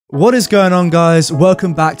What is going on, guys?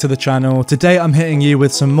 Welcome back to the channel. Today I'm hitting you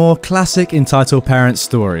with some more classic Entitled Parents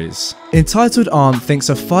stories. Entitled Aunt thinks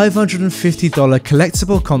a $550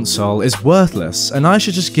 collectible console is worthless and I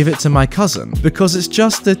should just give it to my cousin because it's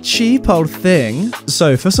just a cheap old thing.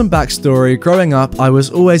 So for some backstory, growing up I was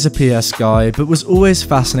always a PS guy but was always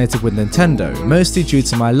fascinated with Nintendo, mostly due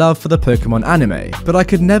to my love for the Pokemon anime, but I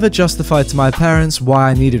could never justify to my parents why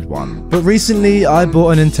I needed one. But recently I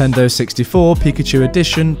bought a Nintendo 64 Pikachu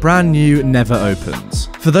Edition, brand new, never opened.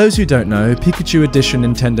 For those who don't know, Pikachu Edition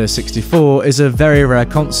Nintendo 64 is a very rare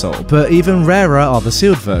console, but even rarer are the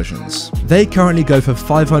sealed versions. They currently go for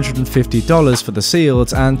 $550 for the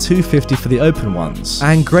sealed and $250 for the open ones,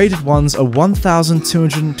 and graded ones are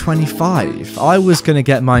 $1,225. I was gonna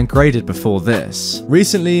get mine graded before this.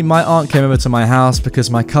 Recently, my aunt came over to my house because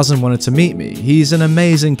my cousin wanted to meet me. He's an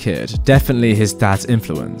amazing kid, definitely his dad's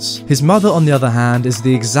influence. His mother, on the other hand, is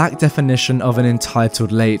the exact definition of an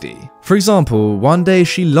entitled lady. For example, one day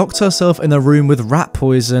she locked herself in a room with rat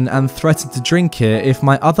poison and threatened to drink it if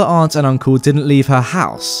my other aunt and uncle didn't leave her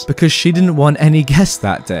house, because she didn't want any guests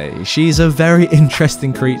that day. She's a very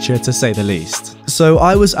interesting creature, to say the least. So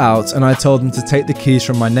I was out and I told them to take the keys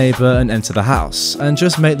from my neighbour and enter the house, and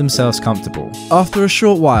just make themselves comfortable. After a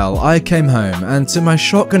short while, I came home, and to my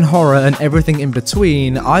shock and horror and everything in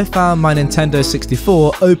between, I found my Nintendo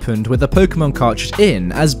 64 opened with a Pokemon cartridge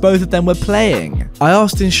in, as both of them were playing. I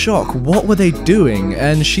asked in shock, what were they doing?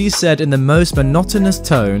 And she said in the most monotonous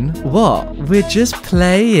tone, "What? We're just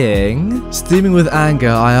playing?" Steaming with anger,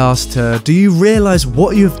 I asked her, "Do you realize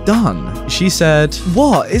what you've done?" She said,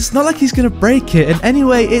 "What? It's not like he's gonna break it, and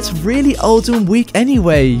anyway, it's really old and weak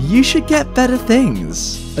anyway. You should get better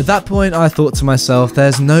things." At that point, I thought to myself,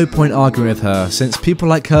 there's no point arguing with her, since people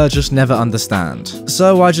like her just never understand.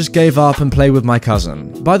 So I just gave up and played with my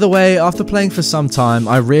cousin. By the way, after playing for some time,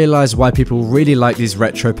 I realized why people really like these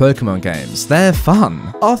retro Pokemon games. They're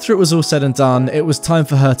fun. After it was all said and done, it was time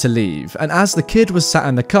for her to leave, and as the kid was sat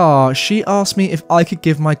in the car, she asked me if I could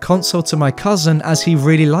give my console to my cousin as he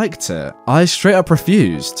really liked it. I straight up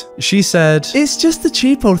refused. She said, "It's just a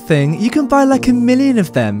cheap old thing. You can buy like 1,000,000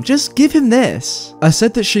 of them. Just give him this." I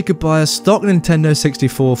said that she could buy a stock Nintendo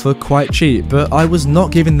 64 for quite cheap, but I was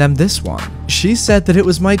not giving them this one. She said that it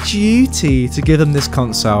was my duty to give them this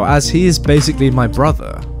console as he is basically my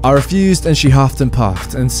brother. I refused and she huffed and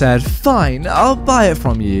puffed and said, "Fine, I'll buy it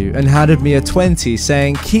from you," and handed me a 20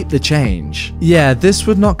 saying, "Keep the change." Yeah, this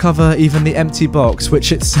would not cover even the empty box,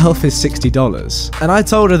 which itself is $60. And I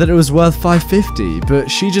told her that it was worth $550, but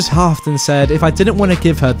she just huffed and said if I didn't want to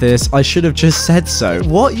give her this, I should have just said so.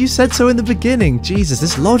 What? You said so in the beginning. Jesus,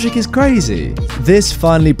 this logic is crazy. This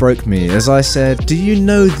finally broke me as I said, "Do you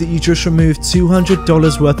know that you just removed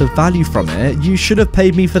 $200 worth of value from it? You should have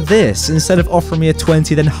paid me for this instead of offering me a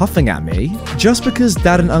 20 then huffing at me. Just because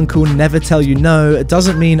dad and uncle never tell you no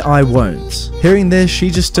doesn't mean I won't." Hearing this, she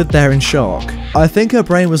just stood there in shock. I think her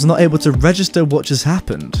brain was not able to register what just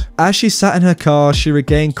happened. As she sat in her car, she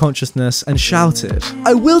regained consciousness and shouted,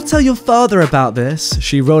 "I will tell your father about this."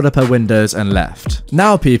 She rolled up her windows and left.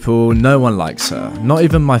 Now people, no one likes her, not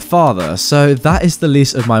even my father, so that is the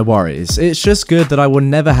least of my worries. It's just good that I will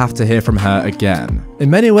never have to hear from her again. In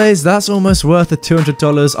many ways, that's almost worth the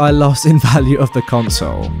 $200 I lost in value of the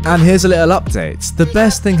console. And here's a little update. The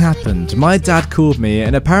best thing happened. My dad called me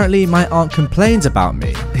and apparently my aunt complained about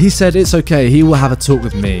me. He said it's okay, he will have a talk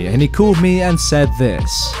with me, and he called me and said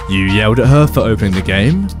this: "You yelled at her for opening the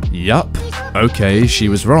game?" "Yup." "Okay, she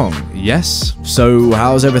was wrong." "Yes. So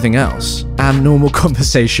how's everything else?" And normal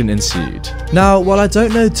conversation ensued. Now, while I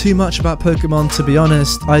don't know too much about Pokemon, to be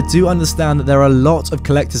honest, I do understand that there are a lot of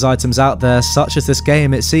collector's items out there, such as this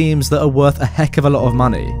game, it seems, that are worth a heck of a lot of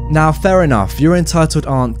money. Now, fair enough, your entitled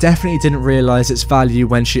aunt definitely didn't realize its value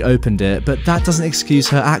when she opened it, but that doesn't excuse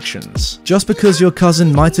her actions. Just because your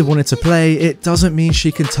cousin might have wanted to play, it doesn't mean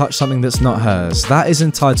she can touch something that's not hers. That is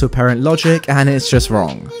entitled parent logic, and it's just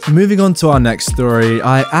wrong. Moving on to our next story,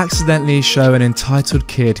 I accidentally show an entitled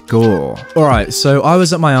kid gore. Alright, so I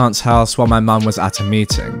was at my aunt's house while my mum was at a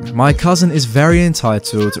meeting. My cousin is very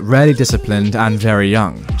entitled, rarely disciplined, and very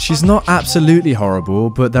young. She's not absolutely horrible,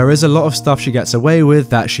 but there is a lot of stuff she gets away with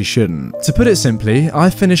that she shouldn't. To put it simply, I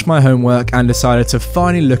finished my homework and decided to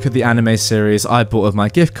finally look at the anime series I bought with my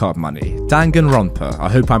gift card money, Danganronpa. I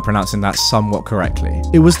hope I'm pronouncing that somewhat correctly.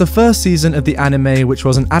 It was the first season of the anime, which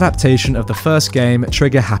was an adaptation of the first game,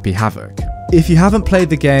 Trigger Happy Havoc. If you haven't played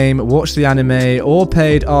the game, watched the anime, or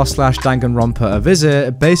paid r/Danganronpa a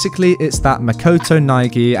visit, basically it's that Makoto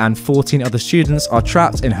Naegi and 14 other students are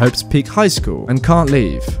trapped in Hope's Peak High School and can't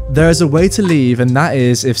leave. There is a way to leave, and that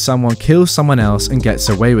is if someone kills someone else and gets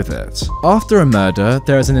away with it. After a murder,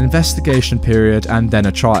 there is an investigation period and then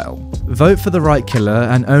a trial. Vote for the right killer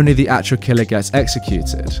and only the actual killer gets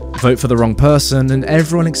executed. Vote for the wrong person and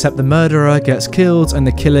everyone except the murderer gets killed and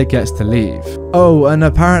the killer gets to leave. Oh, and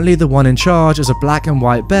apparently the one in charge is a black and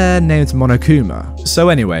white bear named Monokuma. So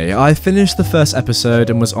anyway, I finished the first episode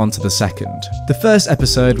and was on to the second. The first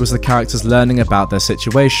episode was the characters learning about their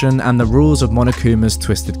situation and the rules of Monokuma's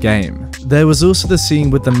twisted game. There was also the scene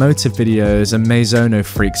with the motive videos and Meizono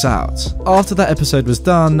freaks out. After that episode was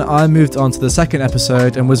done, I moved on to the second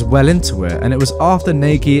episode and was well into it, and it was after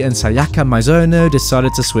Neigi and Sayaka Meizono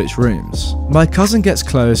decided to switch rooms. My cousin gets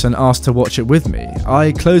close and asks to watch it with me.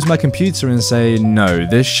 I close my computer and say, no,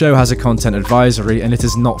 this show has a content advisory and it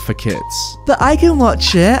is not for kids. But I can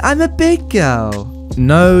watch it, I'm a big girl.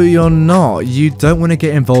 No, you're not. You don't want to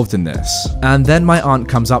get involved in this. And then my aunt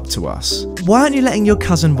comes up to us. Why aren't you letting your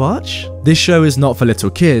cousin watch? This show is not for little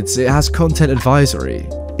kids, it has content advisory.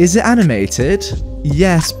 Is it animated?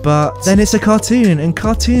 Yes, but then it's a cartoon, and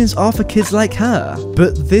cartoons are for kids like her.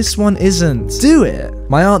 But this one isn't. Do it!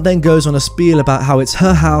 My aunt then goes on a spiel about how it's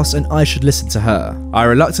her house and I should listen to her. I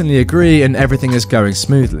reluctantly agree and everything is going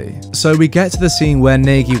smoothly. So we get to the scene where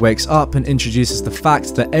Neigi wakes up and introduces the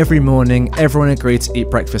fact that every morning everyone agreed to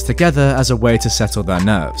eat breakfast together as a way to settle their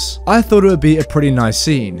nerves. I thought it would be a pretty nice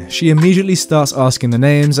scene. She immediately starts asking the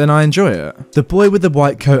names and I enjoy it. The boy with the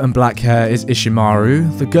white coat and black hair is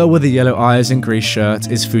Ishimaru, the girl with the yellow eyes and green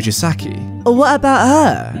shirt is Fujisaki. What about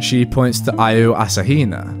her? She points to Ayu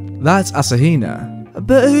Asahina. That's Asahina.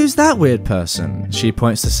 But who's that weird person? She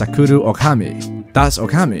points to Sakuru Okami. That's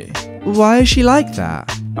Okami. Why is she like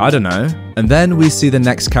that? I don't know. And then we see the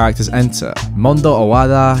next characters enter. Mondo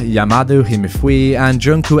Owada, Yamadu Himifui, and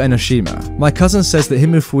Junko Enoshima. My cousin says that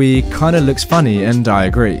Himifui kinda looks funny and I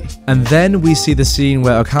agree. And then we see the scene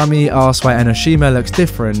where Okami asks why Enoshima looks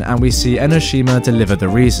different and we see Enoshima deliver the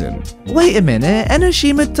reason. Wait a minute,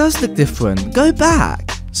 Enoshima does look different. Go back.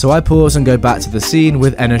 So I pause and go back to the scene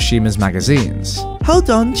with Enoshima's magazines.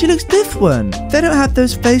 Hold on, she looks different. They don't have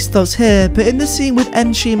those face dots here, but in the scene with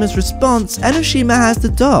Enoshima's response, Enoshima has the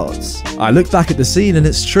dots. I look back at the scene and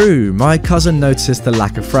it's true, my cousin noticed the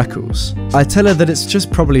lack of freckles. I tell her that it's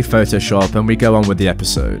just probably Photoshop and we go on with the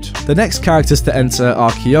episode. The next characters to enter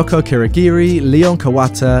are Kyoko Kirigiri, Leon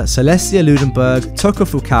Kawata, Celestia Ludenberg, Toko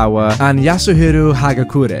Fukawa, and Yasuhiro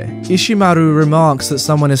Hagakure. Ishimaru remarks that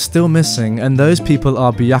someone is still missing and those people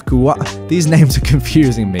are Byakuya. These names are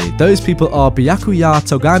confusing me. Those people are Byakuya,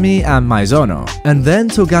 Togami, and Meizono. And then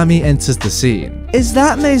Togami enters the scene. Is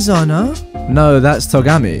that Meizono? No, that's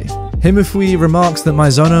Togami. Himifui remarks that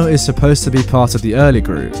Meizono is supposed to be part of the early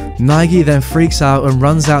group. Naegi then freaks out and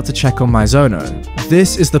runs out to check on Meizono.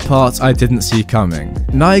 This is the part I didn't see coming.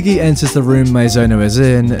 Naegi enters the room Meizono is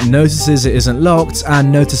in, notices it isn't locked,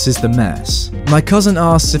 and notices the mess. My cousin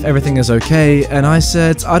asks if everything is okay, and I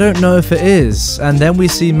said I don't know if it is, and then we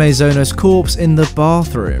see Meizono's corpse in the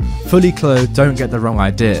bathroom. Fully clothed, don't get the wrong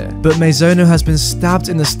idea, but Meizono has been stabbed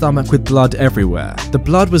in the stomach with blood everywhere. The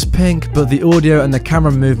blood was pink, but the audio and the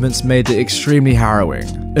camera movements made it extremely harrowing.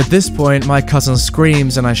 At this point, my cousin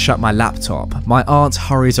screams and I shut my laptop. My aunt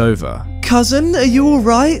hurries over. Cousin, are you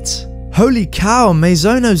alright? Holy cow,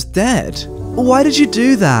 Meizono's dead. Why did you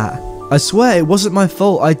do that? I swear it wasn't my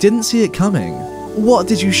fault, I didn't see it coming. What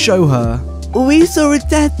did you show her? We saw a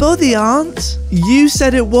dead body, Aunt. You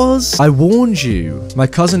said it was. I warned you. My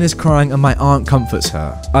cousin is crying and my aunt comforts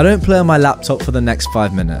her. I don't play on my laptop for the next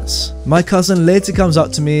 5 minutes. My cousin later comes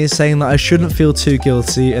up to me saying that I shouldn't feel too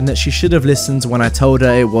guilty and that she should have listened when I told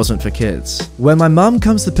her it wasn't for kids. When my mum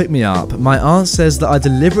comes to pick me up, my aunt says that I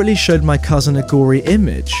deliberately showed my cousin a gory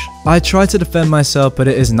image. I try to defend myself, but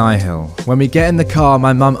it is nihil. When we get in the car,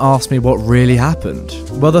 my mum asks me what really happened.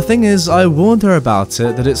 Well, the thing is, I warned her about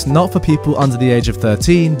it, that it's not for people under the age of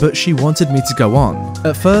 13, but she wanted me to go on.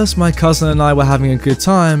 At first, my cousin and I were having a good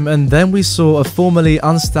time, and then we saw a formerly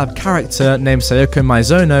unstabbed character named Sayoko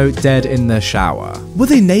Meizono dead in the shower. Were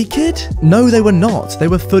they naked? No, they were not. They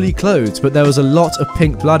were fully clothed, but there was a lot of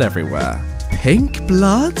pink blood everywhere. Pink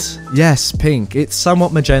blood? Yes, pink. It's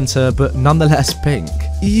somewhat magenta, but nonetheless pink.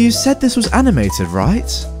 You said this was animated,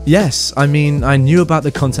 right? Yes, I mean, I knew about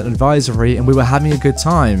the content advisory and we were having a good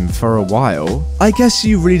time for a while. I guess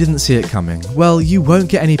you really didn't see it coming. Well, you won't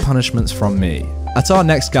get any punishments from me. At our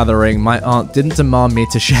next gathering, my aunt didn't demand me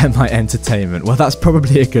to share my entertainment. Well, that's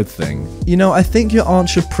probably a good thing. You know, I think your aunt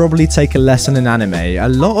should probably take a lesson in anime. A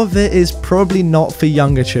lot of it is probably not for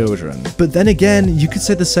younger children. But then again, you could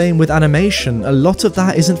say the same with animation. A lot of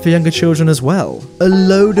that isn't for younger children as well. A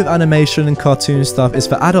load of animation and cartoon stuff is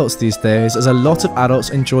for adults these days, as a lot of adults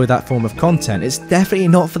enjoy that form of content. It's definitely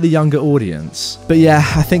not for the younger audience. But yeah,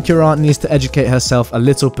 I think your aunt needs to educate herself a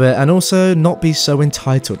little bit and also not be so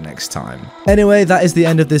entitled next time. Anyway, that is the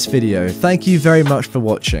end of this video. Thank you very much for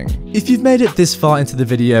watching. If you've made it this far into the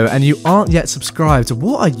video and you aren't yet subscribed,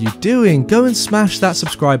 what are you doing? Go and smash that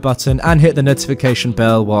subscribe button and hit the notification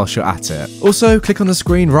bell whilst you're at it. Also, click on the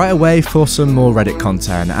screen right away for some more Reddit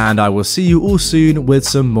content, and I will see you all soon with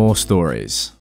some more stories.